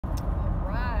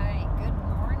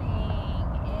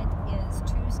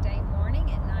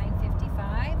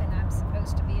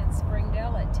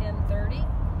Springdale at 10:30.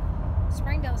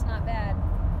 Springdale's not bad.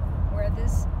 Where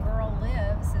this girl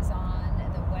lives is on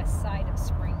the west side of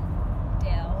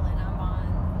Springdale, and I'm on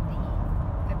the,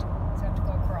 have to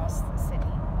go across the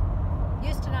city.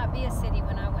 Used to not be a city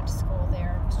when I went to school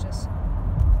there. It was just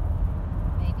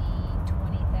maybe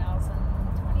 20,000,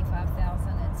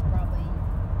 25,000. It's probably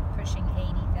pushing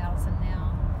 80,000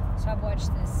 now. So I've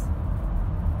watched this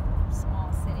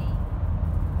small city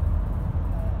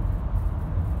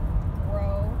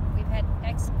grow. We've had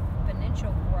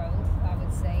exponential growth, I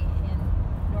would say, in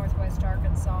northwest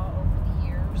Arkansas over the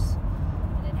years,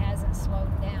 and it hasn't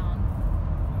slowed down.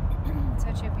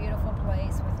 Such a beautiful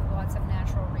place with lots of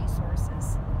natural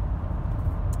resources.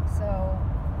 So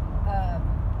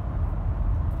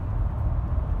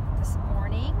this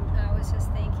morning I was just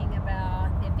thinking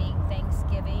about it being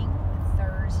Thanksgiving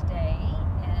Thursday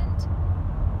and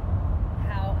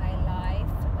how a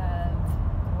life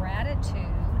of gratitude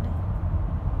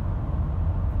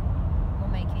will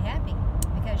make you happy,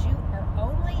 because you are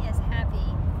only as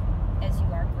happy as you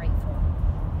are grateful.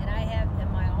 And I have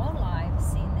in my own life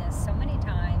seen this so many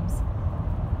times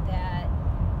that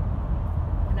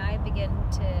when I begin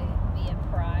to be in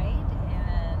pride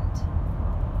and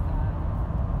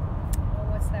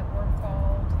what's that word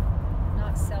called?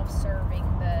 Not self-serving,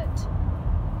 but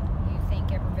you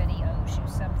think everybody owes you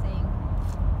something.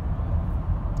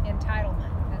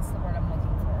 Entitlement, that's the word I'm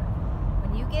looking for.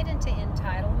 When you get into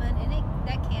entitlement, and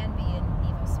that can be an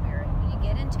evil spirit, when you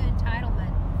get into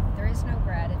entitlement, there is no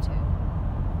gratitude.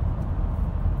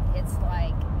 It's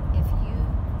like if you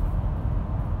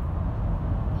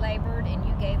labored and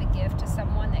you gave a gift to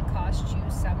someone that cost you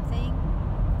something,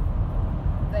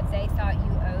 but they thought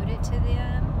you owed it to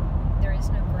them, there is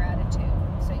no gratitude.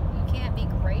 So you can't be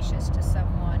gracious to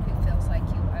someone who feels like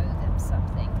you owe them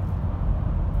something.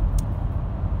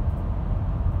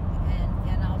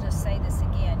 And I'll just say this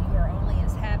again, you are only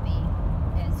as happy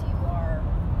as you are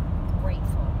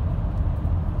grateful.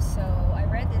 So I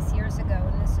read this years ago,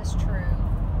 and this is true,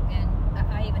 and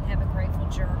I even have a grateful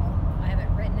journal. I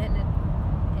haven't written in it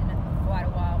in quite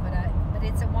a while, but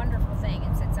it's a wonderful thing.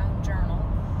 It's its own journal.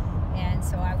 And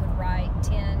so I would write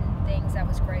 10 things I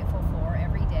was grateful for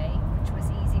every day, which was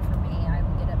easy for me. I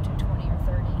would get up to 20 or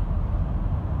 30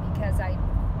 because I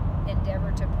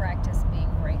endeavor to practice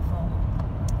being grateful.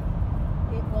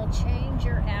 It will change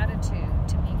your attitude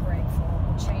to be grateful. It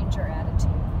will change your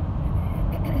attitude.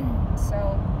 So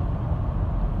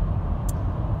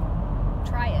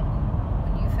try it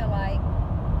when you feel like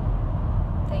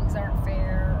things aren't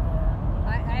fair, or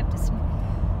I have to sneeze.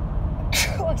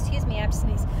 Oh, excuse me, I have to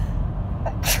sneeze.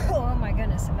 Oh my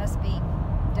goodness, it must be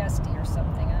dusty or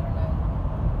something, I don't know.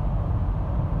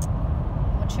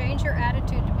 It will change your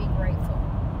attitude to be grateful.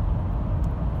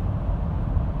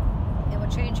 It will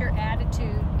change your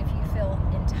attitude if you feel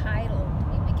entitled.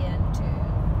 You begin to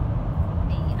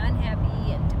be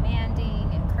unhappy and demanding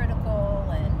and critical,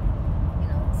 and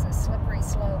it's a slippery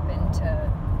slope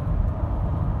into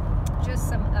just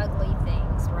some ugly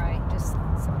things, right? Just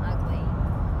some ugly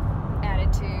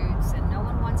attitudes, and no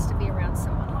one wants to be around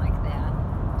someone like that.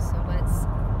 So let's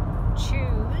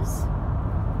choose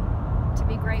to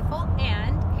be grateful.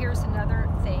 And here's another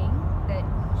thing that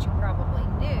you probably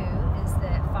knew, is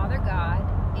that Father God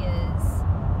is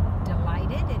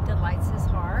delighted. It delights his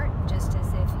heart, just as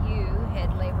if you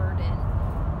had labored and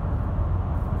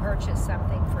purchased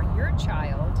something for your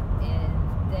child and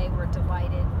they were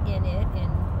delighted in it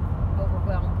and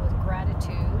overwhelmed with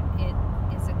gratitude. It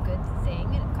is a good thing,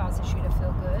 and it causes you to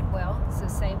feel good. Well, it's the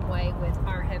same way with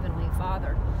our Heavenly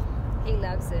Father. He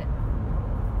loves it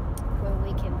when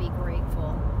we can be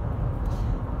grateful.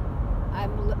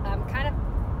 I'm kind of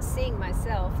seeing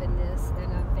myself in this,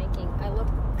 and I'm thinking, I look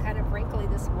kind of wrinkly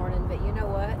this morning, but you know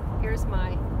what? Here's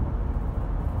my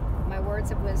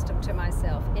words of wisdom to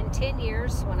myself. In 10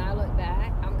 years, when I look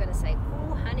back, I'm going to say,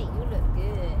 oh, honey, you look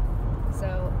good.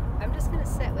 So I'm just going to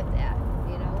sit with that,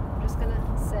 I'm just going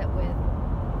to sit with,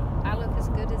 I look as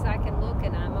good as I can look,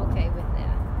 and I'm okay with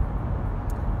that.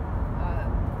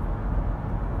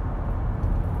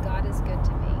 God is good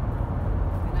to me,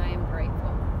 and I am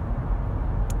grateful.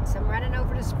 So I'm running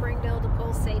over to Springdale to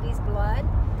pull Sadie's blood,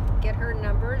 get her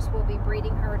numbers. We'll be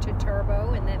breeding her to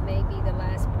Turbo, and that may be the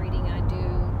last breeding I do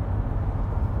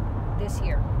this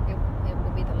year. It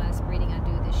will be the last breeding I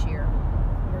do this year.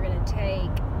 We're going to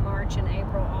take March and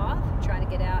April off, try to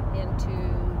get out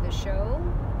into the show,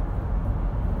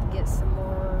 get some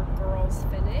more girls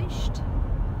finished,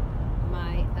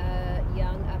 my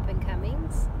young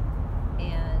up-and-comings,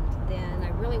 and then I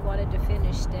really wanted to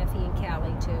finish Steffi and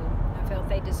Callie too. I felt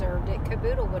they deserved it.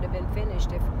 Kaboodle would have been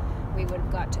finished if we would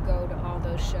have got to go to all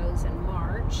those shows in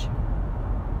March.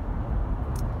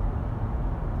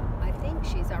 think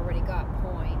she's already got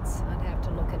points. I'd have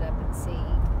to look it up and see.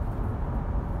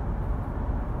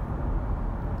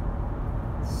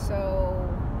 So,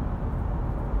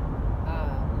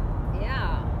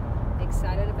 yeah,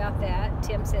 excited about that.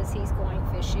 Tim says he's going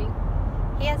fishing.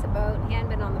 He has a boat. He hadn't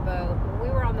been on the boat. We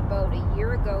were on the boat a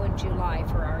year ago in July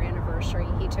for our anniversary.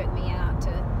 He took me out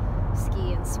to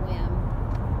ski and swim.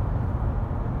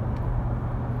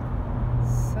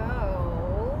 So,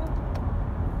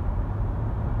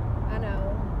 I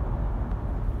know,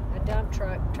 a dump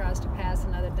truck tries to pass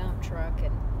another dump truck,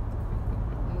 and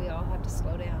we all have to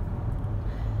slow down.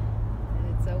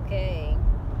 And it's okay.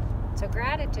 So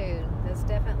gratitude, that's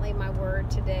definitely my word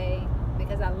today,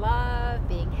 because I love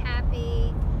being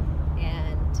happy,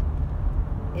 and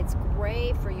it's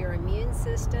great for your immune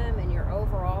system and your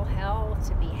overall health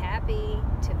to be happy,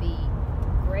 to be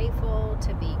grateful,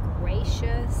 to be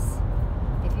gracious.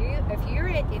 If you're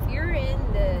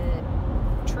in the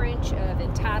trench of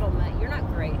entitlement, you're not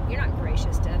great. You're not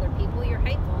gracious to other people. You're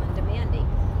hateful and demanding.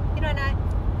 You know, and I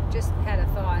just had a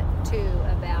thought too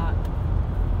about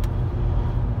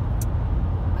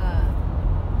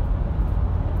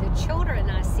the children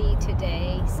I see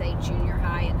today, say junior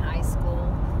high and high school,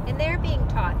 and they're being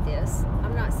taught this.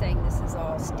 I'm not saying this is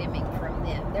all stemming from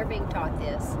them. They're being taught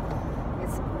this.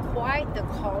 It's quite the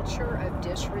culture of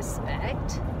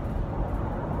disrespect.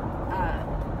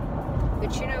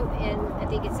 But you know, in I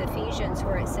think it's Ephesians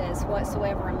where it says,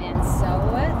 whatsoever a man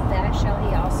soweth, that shall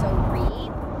he also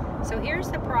reap. So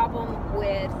here's the problem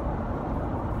with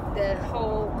the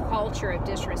whole culture of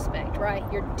disrespect, right?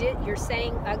 You're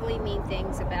saying ugly, mean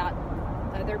things about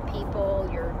other people.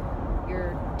 You're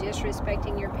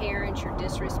disrespecting your parents. You're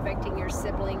disrespecting your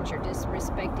siblings. You're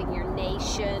disrespecting your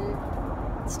nation.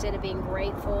 Instead of being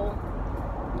grateful,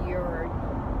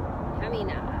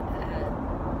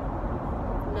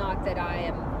 not that I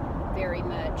am very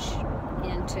much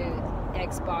into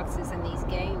Xboxes and these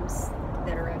games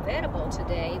that are available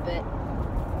today, but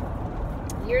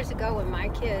years ago when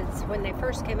they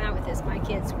first came out with this, my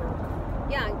kids were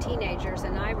young teenagers,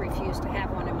 and I refused to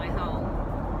have one in my home.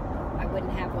 I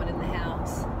wouldn't have one in the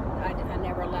house. I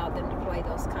never allowed them to play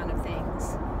those kind of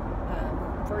things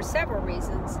for several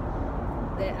reasons.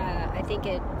 That I think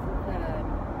it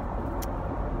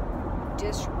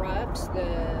disrupts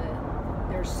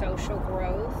their social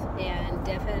growth, and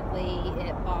definitely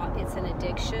it's an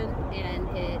addiction, and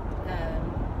it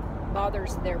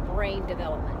bothers their brain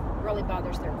development. Really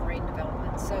bothers their brain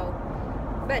development. So,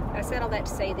 but I said all that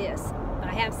to say this: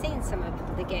 I have seen some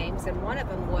of the games, and one of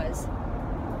them was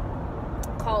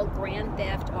called Grand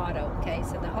Theft Auto. Okay,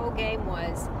 so the whole game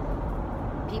was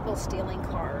people stealing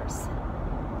cars.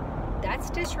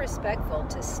 That's disrespectful.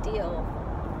 To steal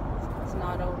is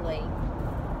not only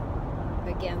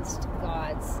against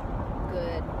God's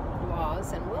good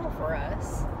laws and will for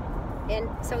us. And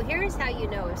so here's how you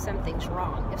know if something's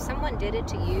wrong. If someone did it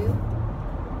to you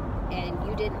and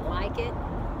you didn't like it,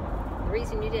 the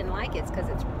reason you didn't like it is because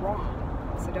it's wrong.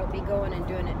 So don't be going and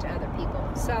doing it to other people.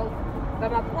 So,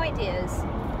 but my point is,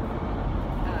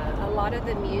 a lot of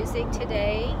the music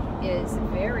today is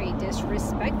very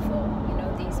disrespectful. You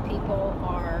know, these people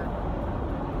are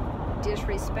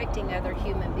disrespecting other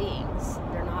human beings.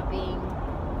 They're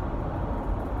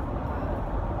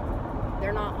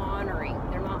not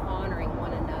honoring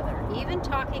one another. Even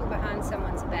talking behind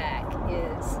someone's back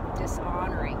is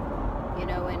dishonoring. You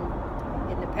know,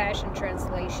 in the Passion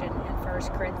Translation in 1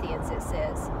 Corinthians it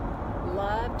says,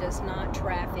 love does not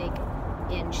traffic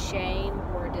in shame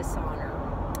or dishonor.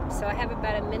 So I have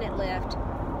about a minute left.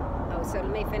 So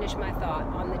let me finish my thought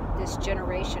on this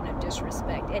generation of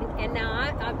disrespect. And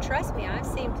now, trust me, I've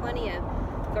seen plenty of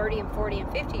 30 and 40 and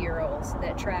 50-year-olds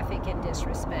that traffic in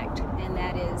disrespect. And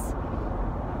that is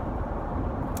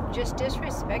just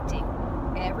disrespecting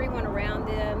everyone around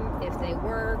them, if they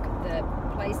work, the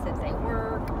place that they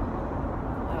work,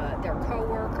 their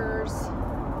co-workers,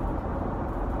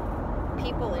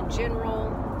 people in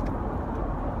general.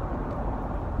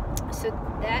 So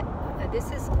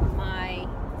this is my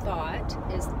thought,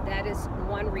 is that is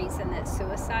one reason that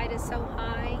suicide is so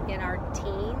high in our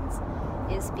teens,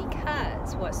 is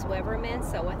because whatsoever a man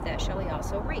soweth, that shall he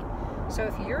also reap. So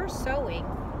if you're sowing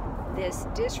this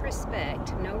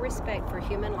disrespect, no respect for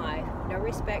human life, no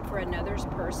respect for another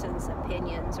person's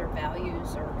opinions or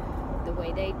values or the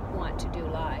way they want to do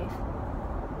life,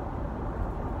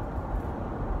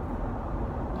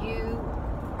 you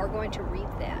are going to reap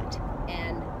that.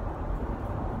 And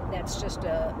that's just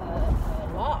a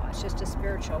law. It's just a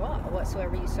spiritual law.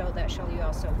 Whatsoever you sow, that shall you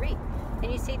also reap.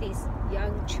 And you see these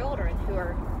young children who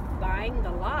are buying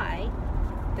the lie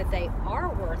that they are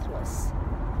worthless.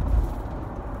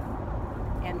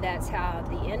 And that's how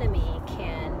the enemy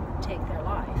can take their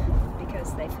life,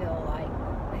 because they feel like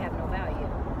they have no value.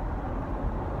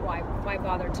 Why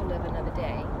bother to live another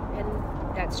day?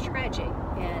 And that's tragic.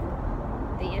 And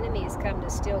the enemy has come to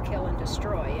steal, kill, and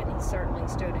destroy, and he certainly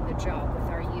is doing a good job with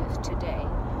our youth today.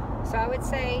 So I would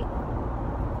say,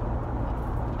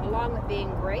 along with being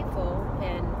grateful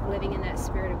and living in that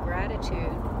spirit of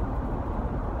gratitude,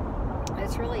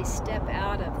 let's really step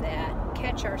out of that,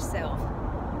 catch ourselves,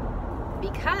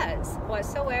 because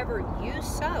whatsoever you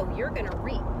sow, you're going to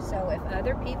reap. So if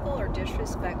other people are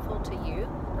disrespectful to you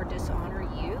or dishonor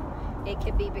you, it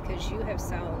could be because you have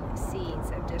sown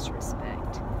seeds of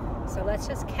disrespect. So let's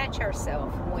just catch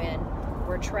ourselves when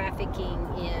we're trafficking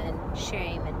in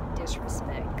shame and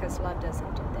disrespect, because love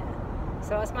doesn't do that.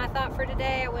 So that's my thought for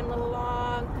today. I went a little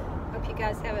long. Hope you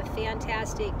guys have a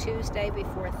fantastic Tuesday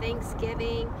before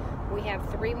Thanksgiving. We have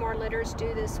 3 more litters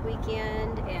due this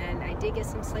weekend, and I did get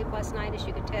some sleep last night, as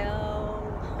you can tell.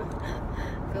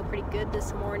 Feel pretty good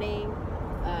this morning.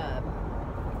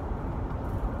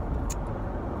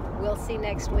 We'll see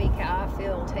next week how I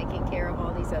feel taking care of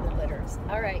all these other litters.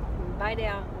 All right, bye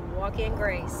now. Walk in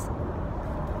grace.